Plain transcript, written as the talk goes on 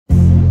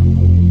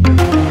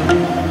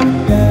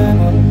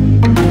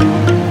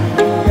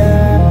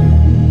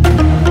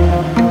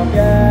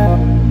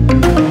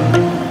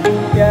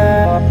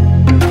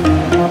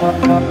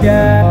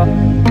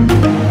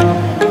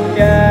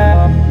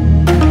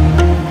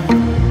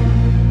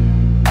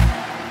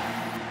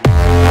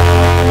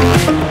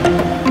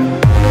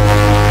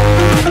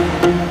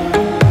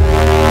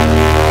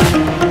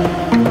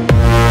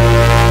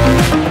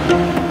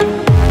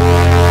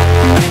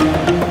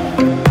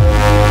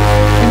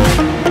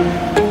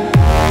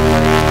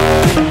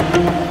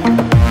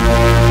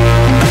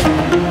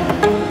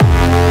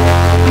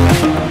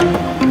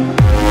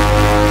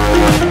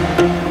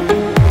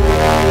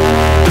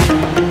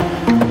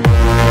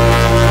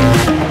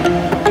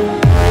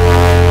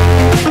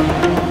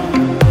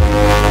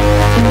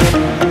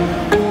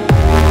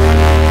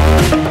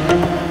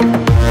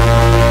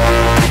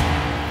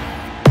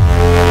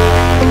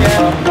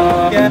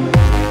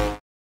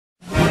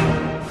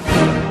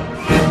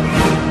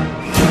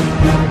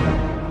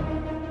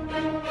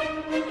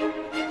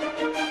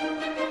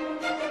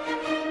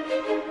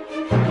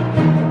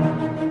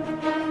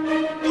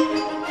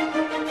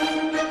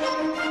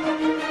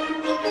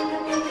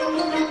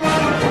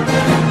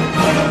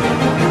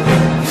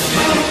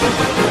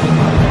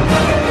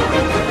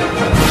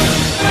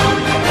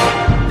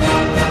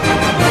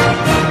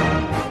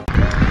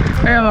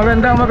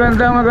Magandang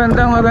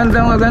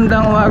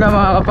umaga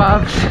mga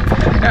kapaps.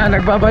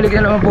 Nagbabalik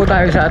na naman po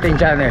tayo sa ating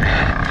channel.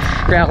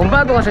 Kaya kung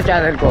bago ka sa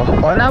channel ko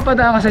o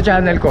napadaan ka sa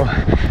channel ko,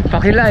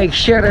 paki-like,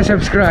 share and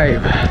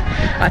subscribe.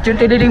 At yung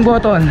tililing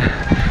button,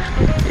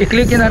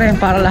 i-click nyo na rin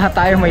para lahat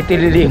tayo may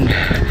tililing.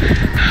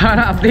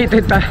 Para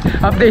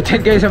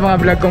updated kayo sa mga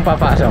vlog kong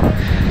papasok.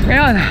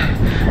 Ngayon,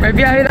 may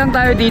biyahe lang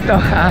tayo dito.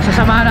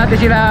 Sasamahan natin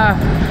sila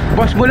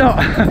Boss Bulo.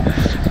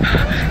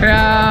 Kaya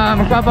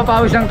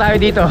magpapapawis lang tayo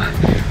dito.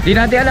 Di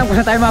natin alam kung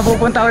saan tayo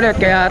mapupunta ulit.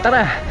 Kaya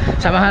tara,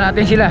 samahan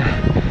natin sila.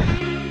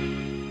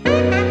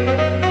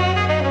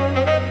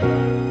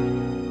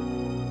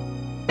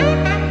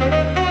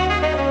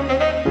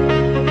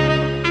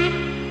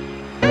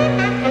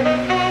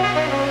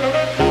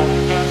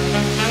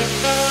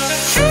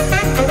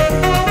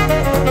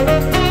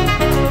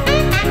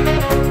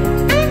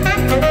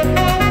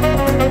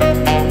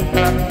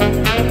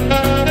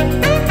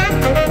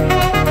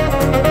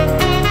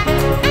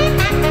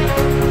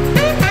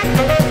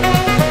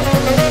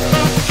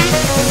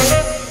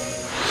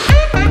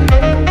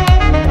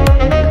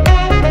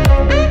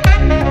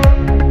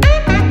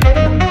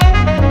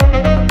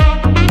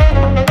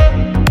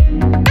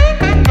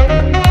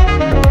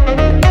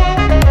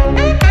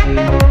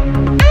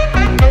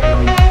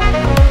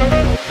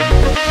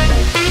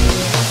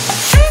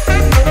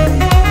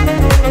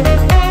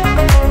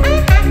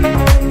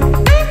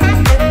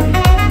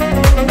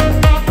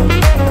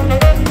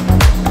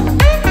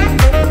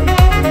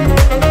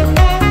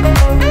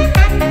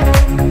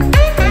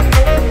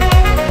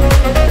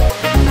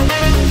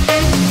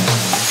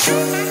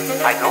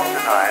 I don't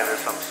deny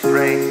there's some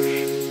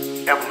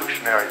strange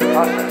evolutionary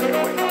process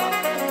going on,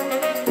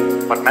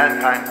 but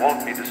mankind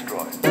won't be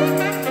destroyed.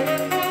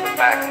 The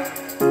fact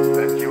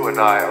that you and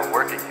I are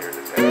working here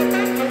today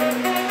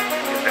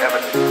is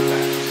evidence of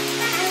that.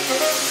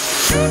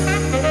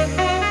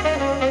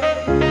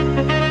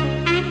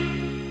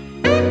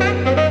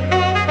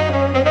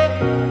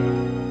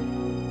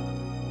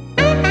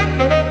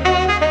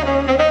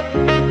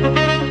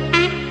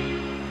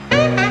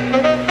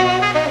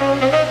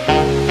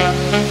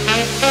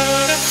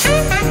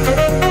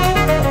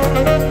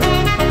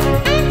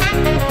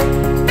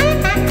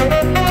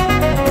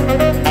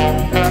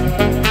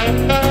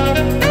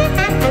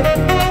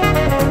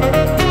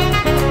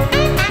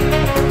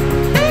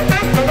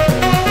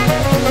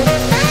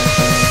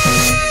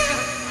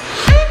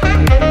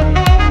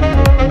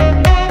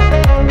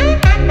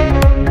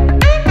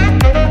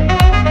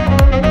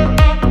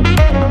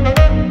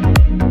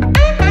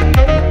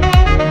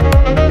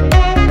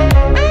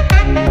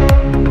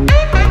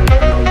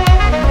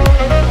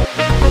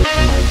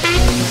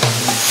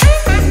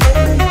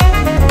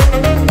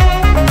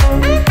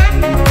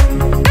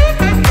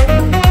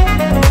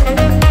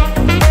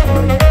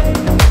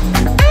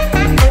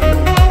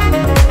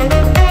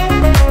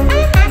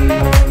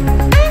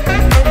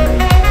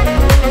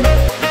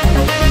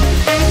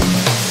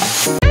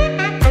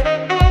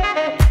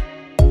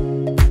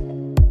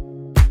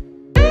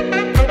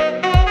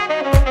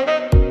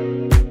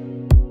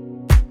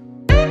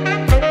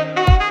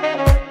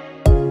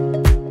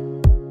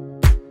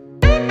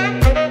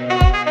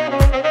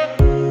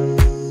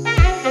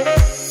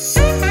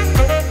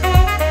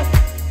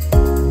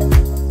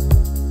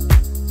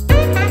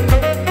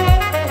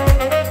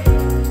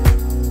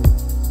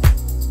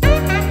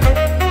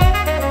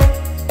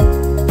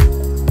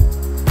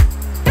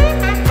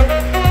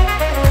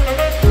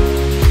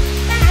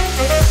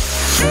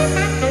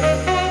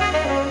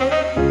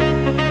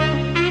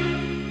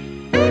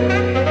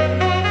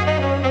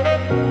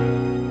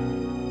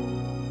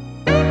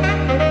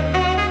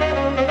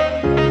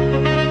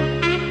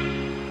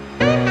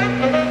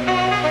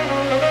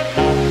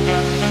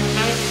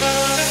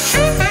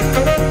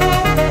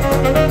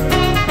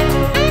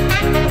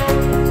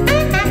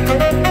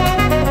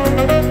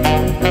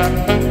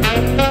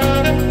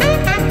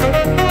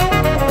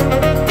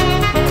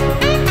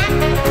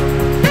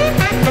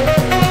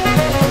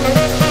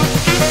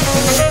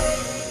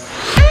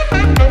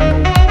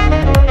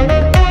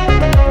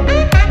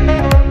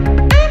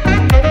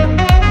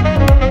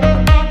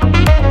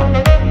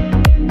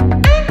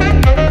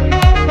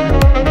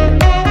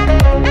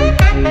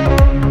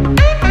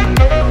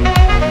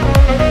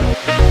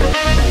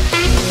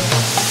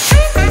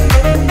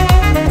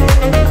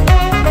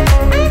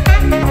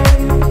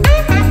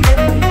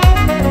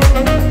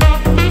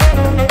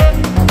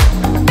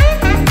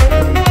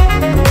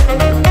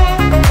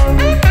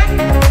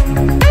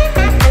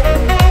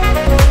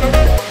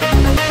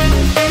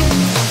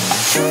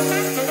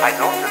 I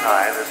don't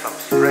deny there's some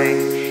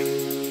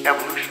strange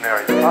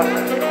evolutionary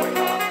process going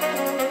on,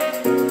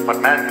 but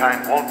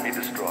mankind won't be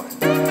destroyed.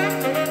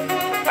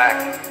 The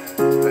fact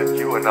that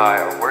you and I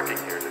are working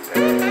here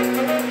today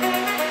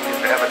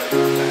is evidence of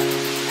that.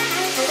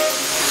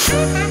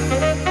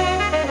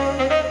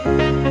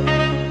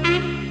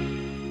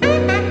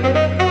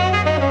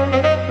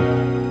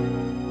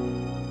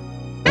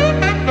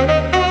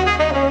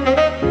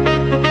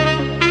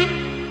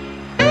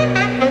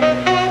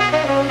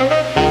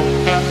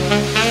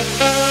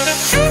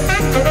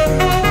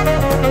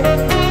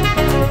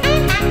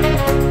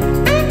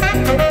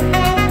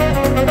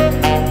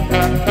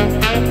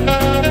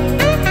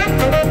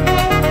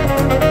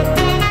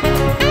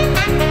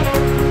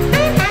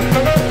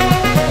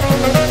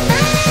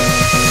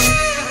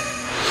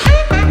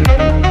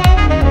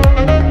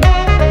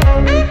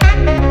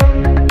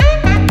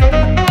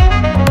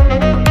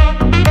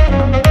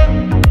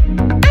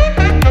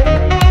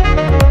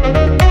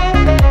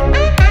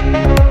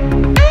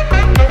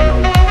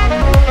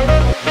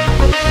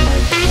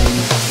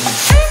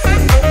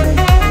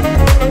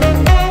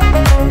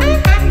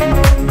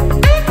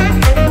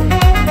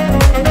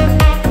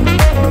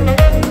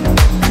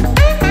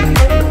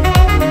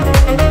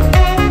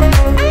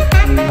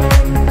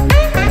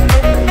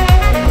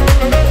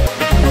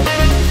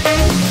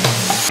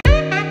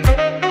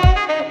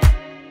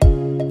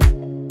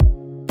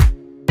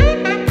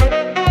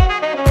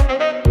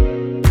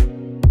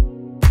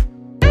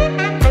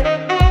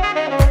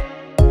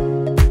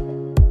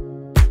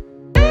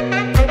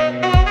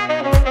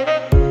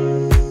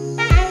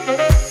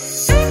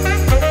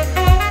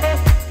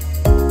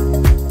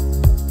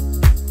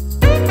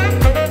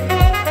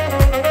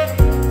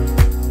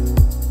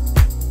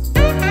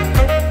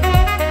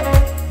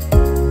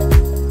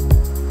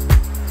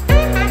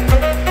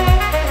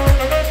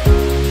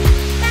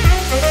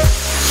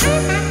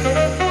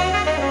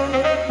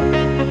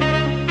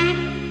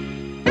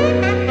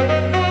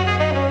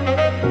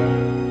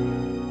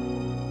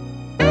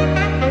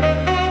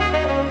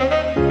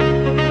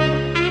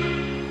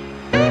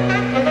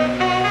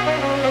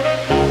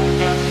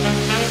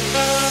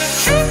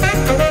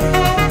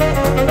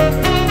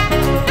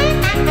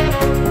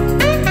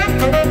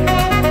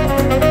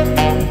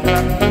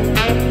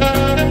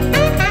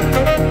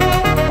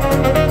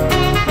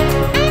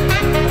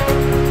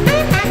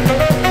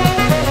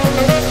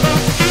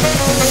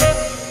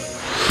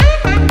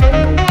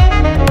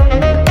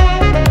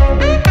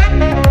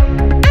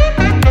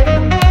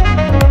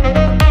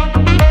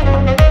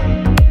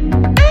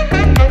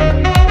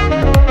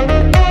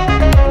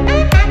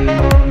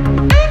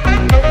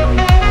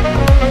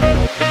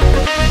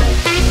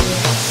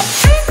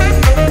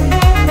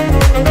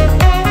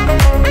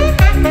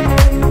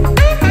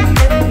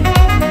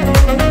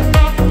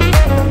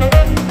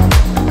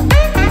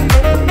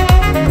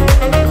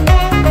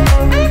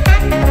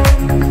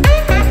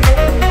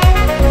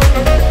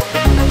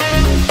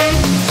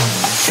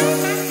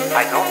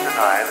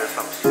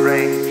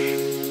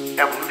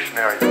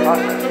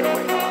 process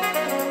going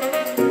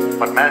on.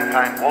 But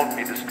mankind won't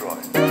be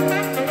destroyed.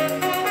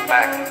 The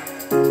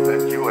fact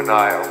that you and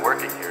I are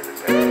working here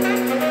today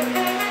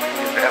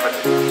is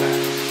evidence of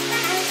that.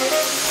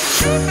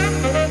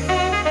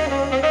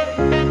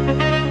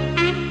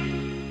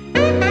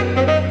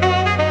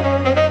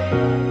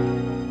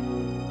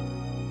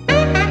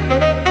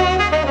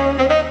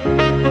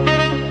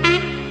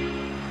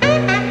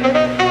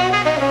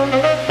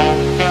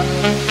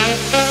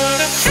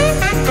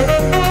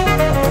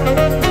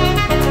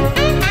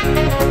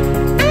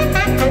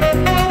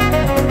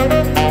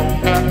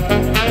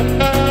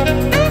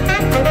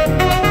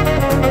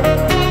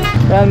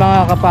 Yan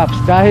mga kapaps,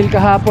 dahil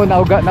kahapon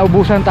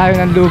naubusan tayo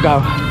ng lugaw.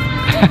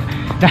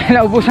 Dahil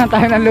naubusan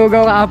tayo ng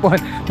lugaw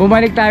kahapon,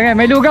 bumalik tayo ngayon.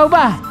 May lugaw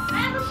ba?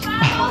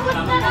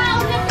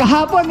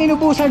 Kahapon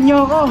inubusan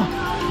nyo ako.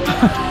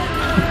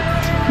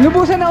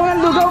 Inubusan ako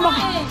ng lugaw.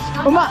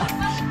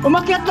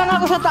 Umakyat lang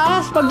ako sa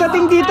taas.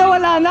 Pagdating dito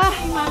wala na.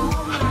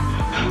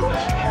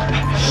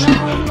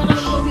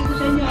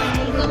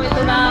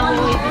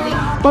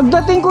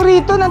 Pagdating ko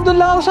rito, nandun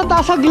lang ako sa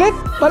taas saglit.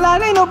 Wala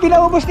na,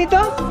 pinaubos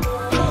nito.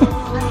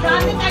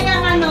 Dami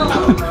kayang ano?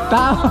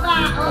 Tao.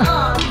 Oo.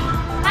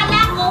 Kala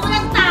ko,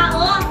 walang tao.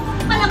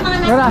 Walang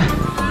mga Wala.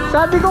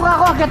 Sabi ko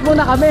kako, akyat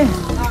muna kami.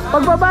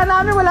 Pagbaba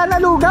namin, wala na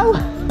lugaw.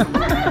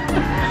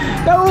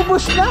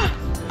 Naubos na.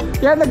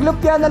 Yan,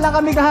 naglupya na lang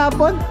kami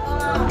kahapon.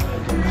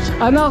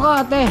 Ano ko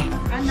ate?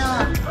 Ano?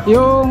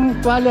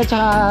 Yung tuwalya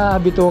tsaka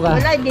bituka.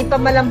 Wala, hindi pa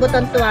malambot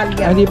ang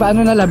tuwalya. Hindi pa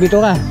ano na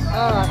bituka.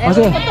 Oo.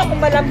 Kasi- Ewan ko to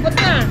kung malambot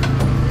na.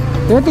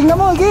 Tingnan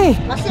mo, okay.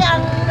 Kasi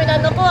ang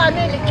pinano ko,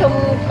 lechong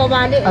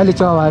kawali. Alit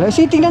sa kawala.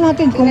 Sige, tingnan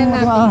natin kung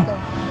Tingnan natin to.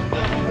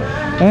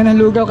 Ayan ang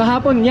lugaw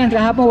kahapon. Yan,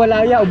 kahapon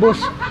wala ya, ubos.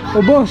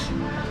 Ubos.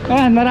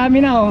 Ayan,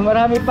 marami na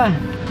marami pa.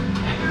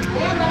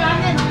 Ayan,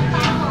 marami, mga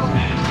tao.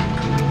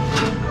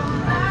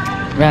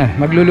 Yan,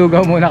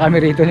 maglulugaw muna kami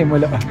rito ni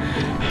Mulo.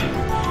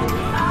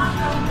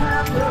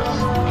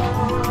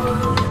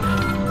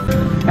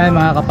 Ayan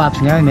mga kapaps,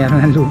 ngayon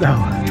meron ng lugaw.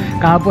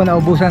 Kahapon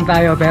naubusan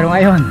tayo pero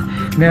ngayon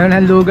meron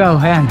ng lugaw.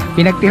 Ayan,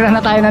 pinagtira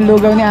na tayo ng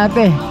lugaw ni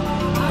ate.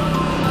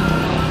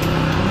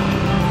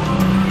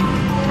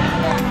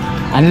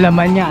 Ang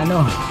laman niya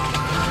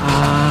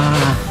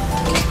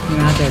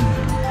natin.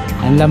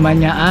 Ang laman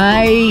niya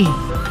ay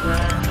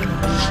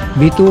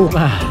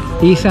bituka,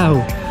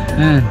 isaw.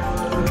 Ayan,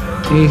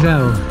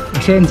 isaw,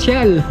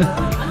 essential.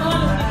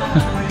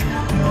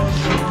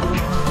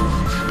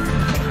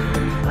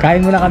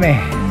 Kain muna kami.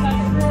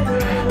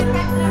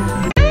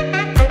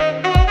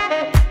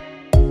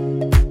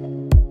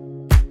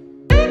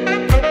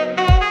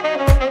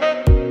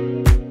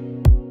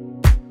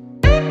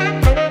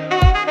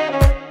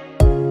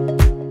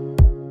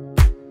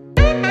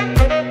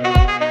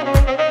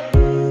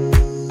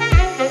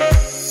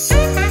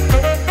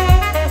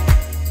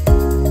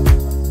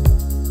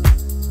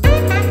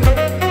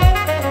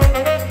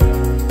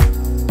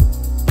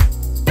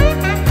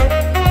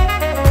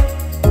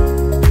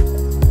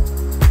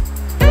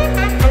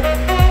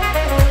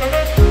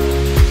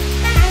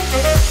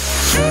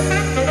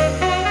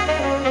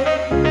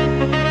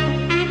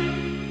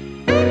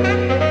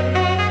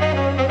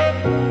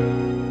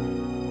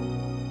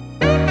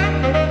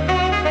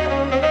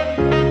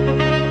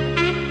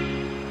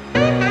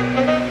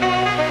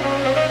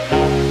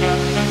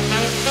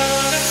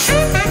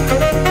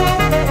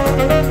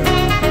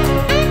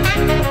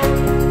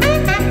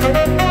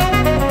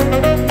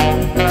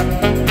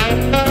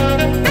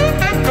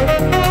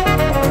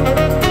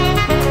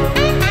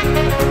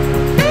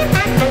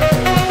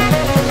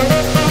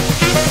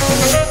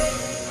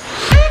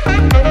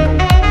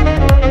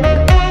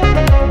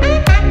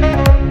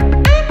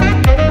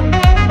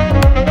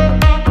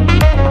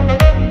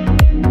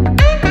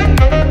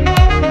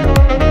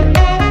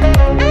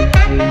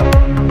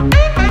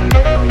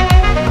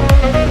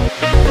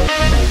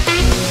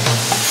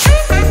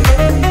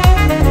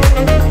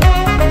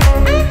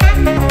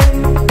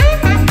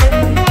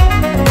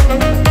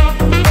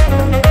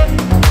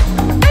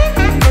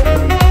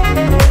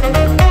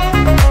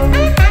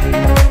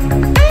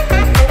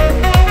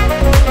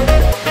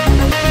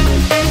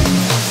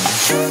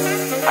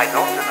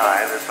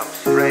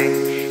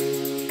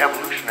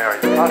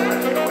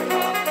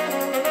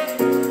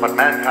 But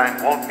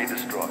mankind won't be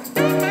destroyed.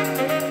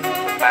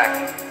 The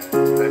fact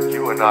that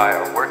you and I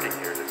are working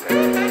here today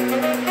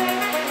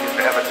is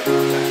evidence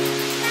of that.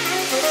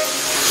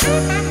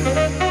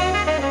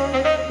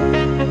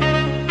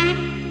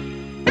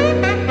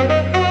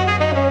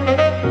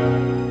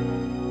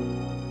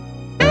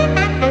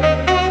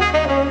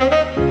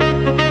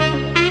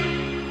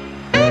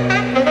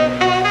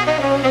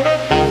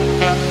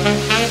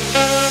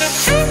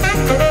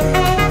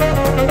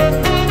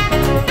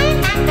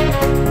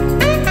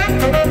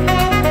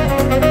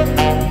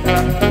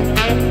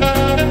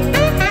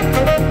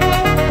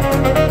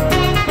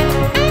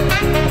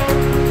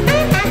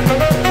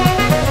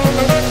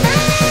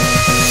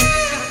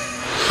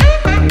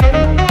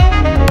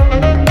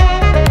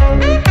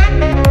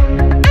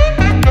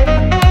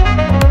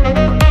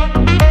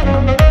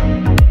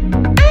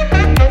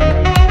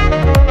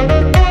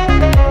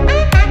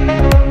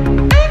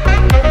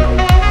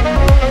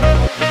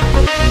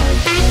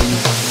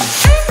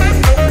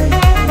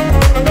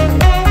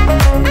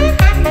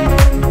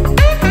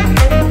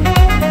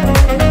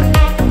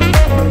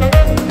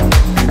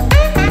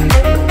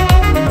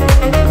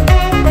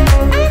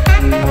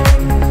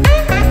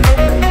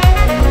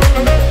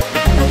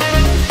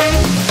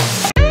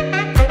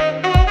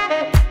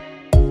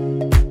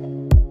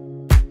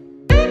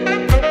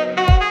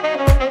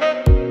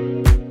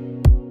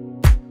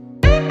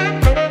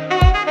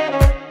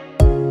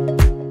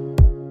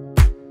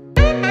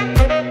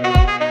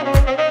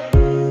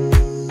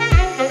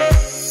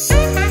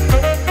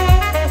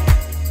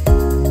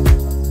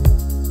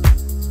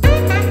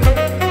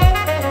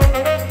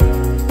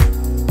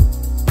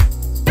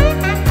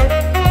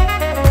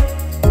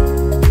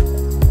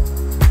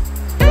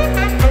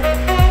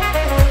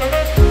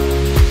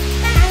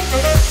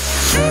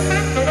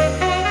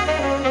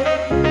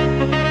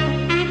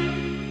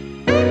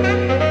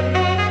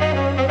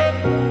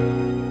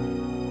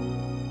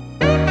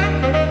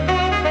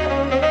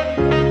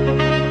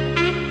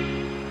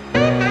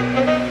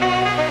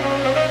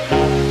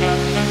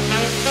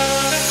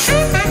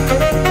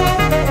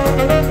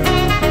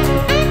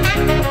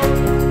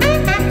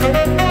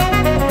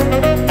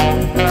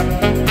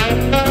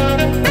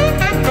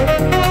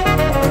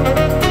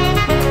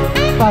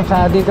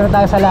 Paps, dito na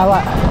tayo sa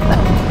lawa.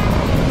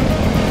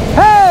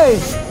 Hey!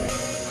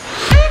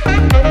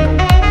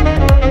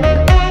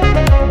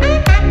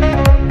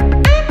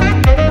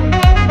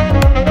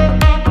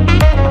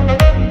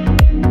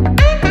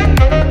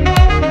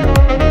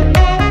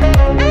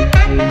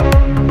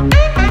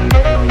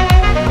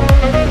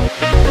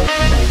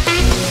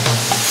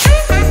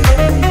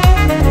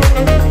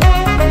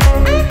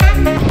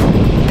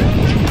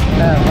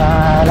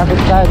 Lapit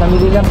tayo,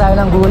 namili lang tayo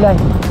ng gulay.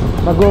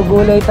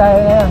 Magugulay tayo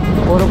ngayon.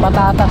 Puro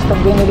patatas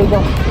itong binili ko.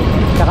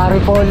 Tsaka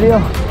repolyo.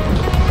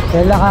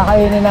 Yan lang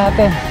kakainin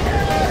natin.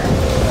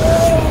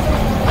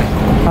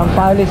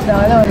 Pampalis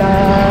ng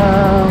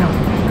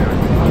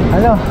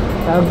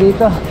tawag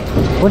dito,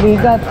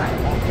 buligat.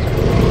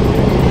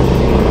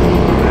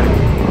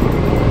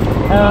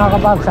 Ayun mga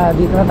kapaps,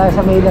 dito na tayo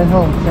sa Mailan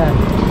Home. Yan.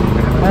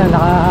 Ayun,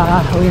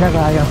 nakauwi na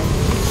tayo.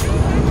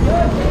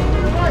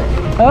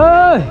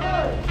 Hoy!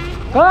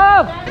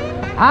 Kap!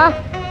 Ha?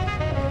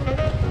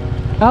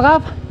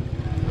 Kap?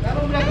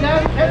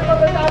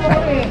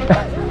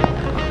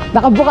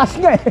 Nakabukas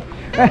nga eh.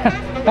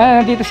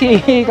 Nandito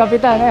si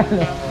Kapitan.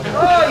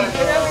 Hoy!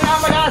 Kaya ang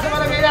pinamala sa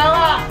Barangay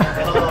Lawa!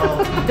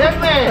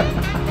 Siyempre!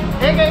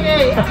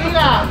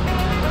 Akila!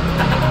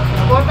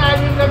 Napuntahan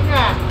yung vlog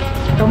niya!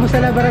 Kamusta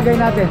na barangay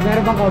natin?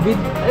 Meron bang COVID?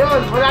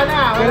 Ayun, wala na!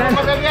 Wala na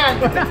paglagyan!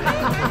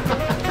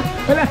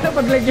 Wala na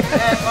paglagyan.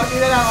 Konti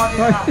na lang, konti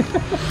na lang.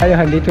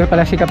 Ayun, dito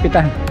pala si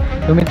Kapitan.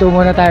 Tuminto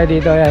muna tayo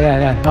dito.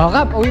 Yan. O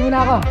Kap, uwi muna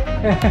ako.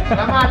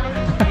 Salamat!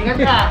 Ingat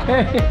ka!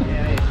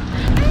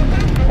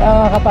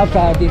 Mga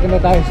kapaps, dito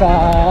na tayo sa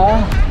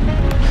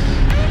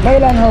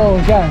Mailan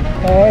Home. Yan.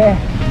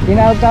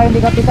 Tinawag tayo ni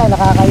Kapitan.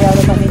 Nakakaya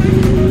naman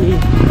hindi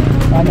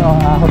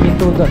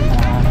huminto doon.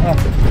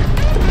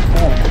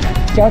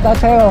 Shout out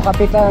sa'yo,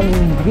 Kapitan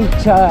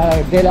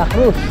Richard de la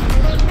Cruz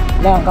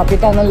ng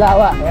Kapitan ng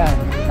Lawa. Yan.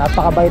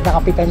 Napakabait na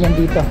kapitan yan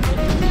dito.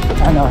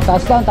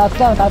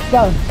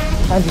 Touchdown.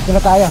 Nandito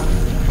na tayo.